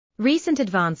Recent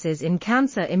advances in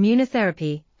cancer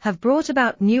immunotherapy have brought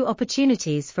about new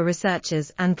opportunities for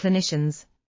researchers and clinicians.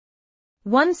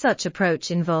 One such approach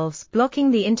involves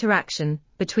blocking the interaction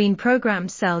between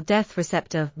programmed cell death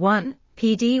receptor 1,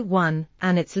 PD-1,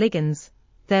 and its ligands,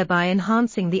 thereby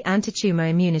enhancing the antitumor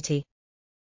immunity.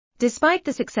 Despite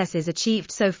the successes achieved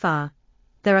so far,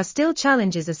 there are still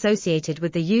challenges associated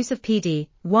with the use of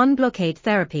PD-1 blockade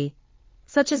therapy,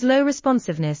 such as low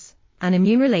responsiveness and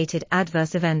immune-related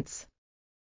adverse events.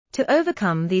 To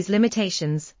overcome these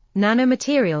limitations,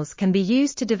 nanomaterials can be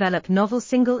used to develop novel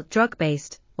single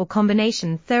drug-based or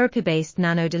combination therapy-based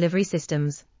nano-delivery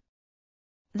systems.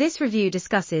 This review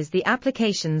discusses the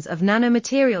applications of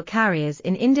nanomaterial carriers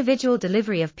in individual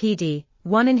delivery of PD-1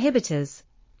 inhibitors,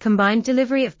 combined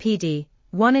delivery of PD-1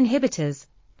 inhibitors,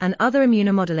 and other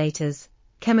immunomodulators,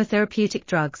 chemotherapeutic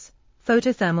drugs,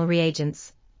 photothermal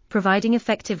reagents, providing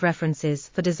effective references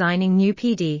for designing new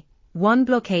PD-1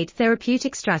 blockade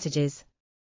therapeutic strategies.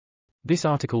 This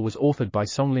article was authored by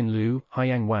Songlin Liu,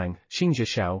 Haiyang Wang, Xinzhe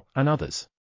Shao, and others.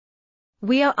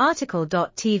 We are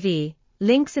RTCLTV,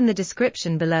 links in the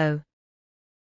description below.